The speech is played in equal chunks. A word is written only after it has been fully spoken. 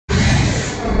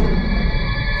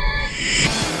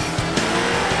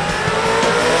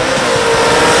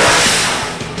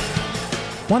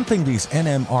One thing these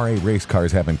NMRA race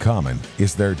cars have in common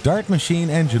is their Dart machine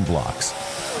engine blocks.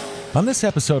 On this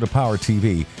episode of Power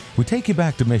TV, we take you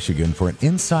back to Michigan for an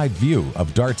inside view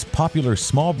of Dart's popular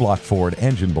small block Ford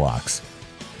engine blocks.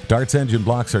 Dart's engine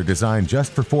blocks are designed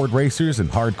just for Ford racers and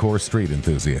hardcore street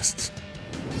enthusiasts.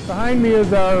 Behind me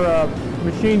is our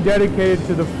machine dedicated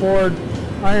to the Ford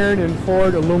iron and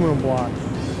Ford aluminum blocks.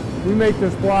 We make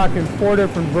this block in 4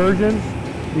 different versions,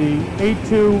 the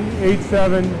 8.2,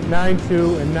 8.7,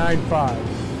 9.2, and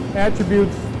 9.5.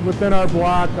 Attributes within our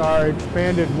block are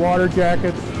expanded water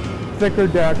jackets, thicker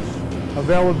decks,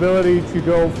 availability to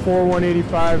go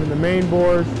 4-185 in the main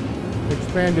bores,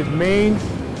 expanded mains,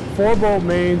 4-bolt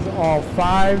mains, all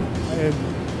 5,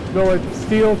 and billet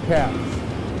steel caps.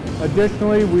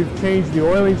 Additionally, we've changed the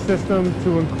oiling system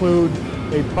to include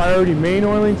a priority main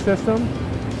oiling system.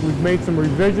 We've made some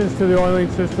revisions to the oiling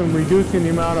system, reducing the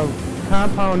amount of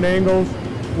compound angles,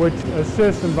 which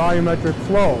assists in volumetric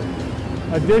flow.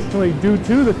 Additionally, due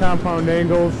to the compound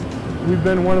angles, we've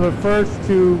been one of the first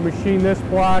to machine this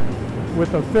block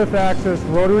with a 5th axis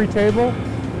rotary table.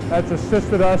 That's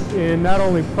assisted us in not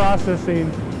only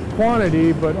processing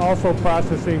quantity, but also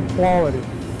processing quality.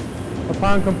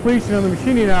 Upon completion of the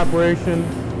machining operation,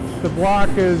 the block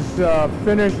is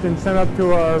finished and sent up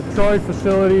to our Troy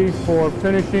facility for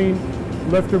finishing,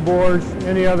 lifter bores,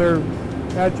 any other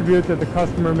attribute that the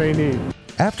customer may need.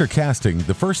 After casting,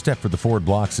 the first step for the Ford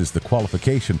blocks is the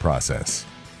qualification process.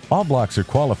 All blocks are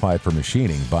qualified for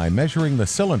machining by measuring the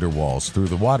cylinder walls through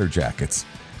the water jackets.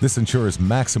 This ensures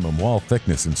maximum wall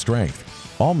thickness and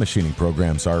strength. All machining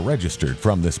programs are registered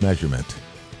from this measurement.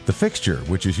 The fixture,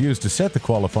 which is used to set the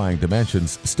qualifying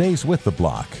dimensions, stays with the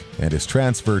block and is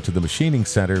transferred to the machining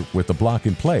center with the block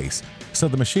in place, so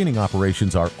the machining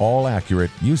operations are all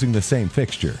accurate using the same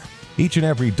fixture. Each and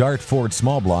every Dart Ford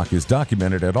small block is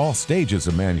documented at all stages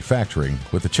of manufacturing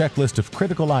with a checklist of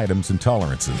critical items and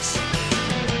tolerances.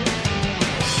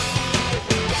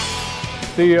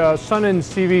 The Sunnen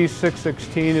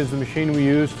CV616 is the machine we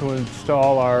use to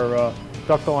install our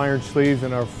ductile iron sleeves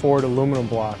in our Ford aluminum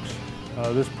blocks.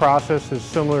 This process is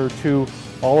similar to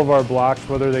all of our blocks,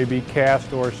 whether they be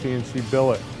cast or CNC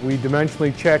billet. We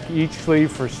dimensionally check each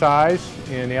sleeve for size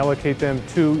and allocate them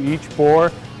to each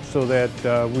bore so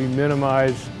that we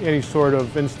minimize any sort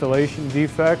of installation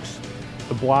defects.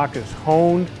 The block is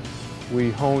honed.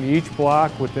 We hone each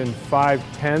block within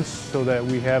 5/10 so that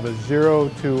we have a 0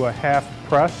 to a half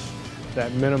press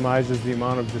that minimizes the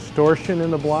amount of distortion in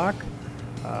the block.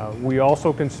 We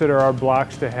also consider our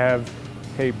blocks to have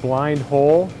a blind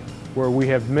hole where we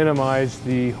have minimized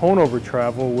the hone over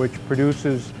travel, which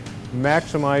produces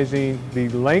maximizing the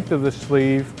length of the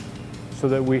sleeve so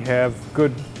that we have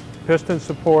good piston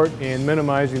support and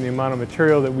minimizing the amount of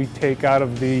material that we take out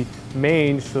of the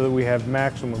main so that we have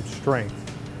maximum strength.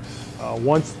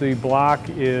 Once the block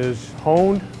is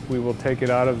honed, we will take it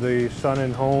out of the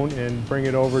Sunnen hone and bring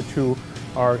it over to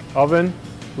our oven.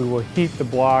 We will heat the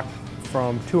block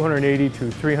from 280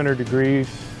 to 300 degrees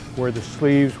where the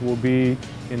sleeves will be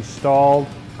installed,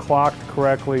 clocked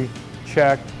correctly,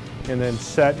 checked, and then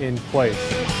set in place.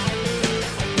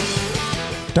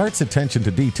 Dart's attention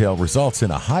to detail results in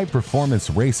a high-performance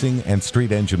racing and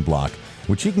street engine block,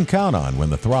 which you can count on when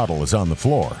the throttle is on the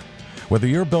floor. Whether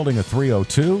you're building a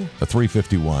 302, a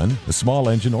 351, a small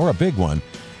engine, or a big one,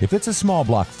 if it's a small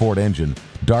block Ford engine,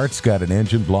 Dart's got an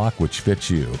engine block which fits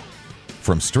you.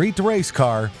 From street to race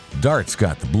car, Dart's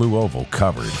got the blue oval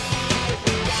covered.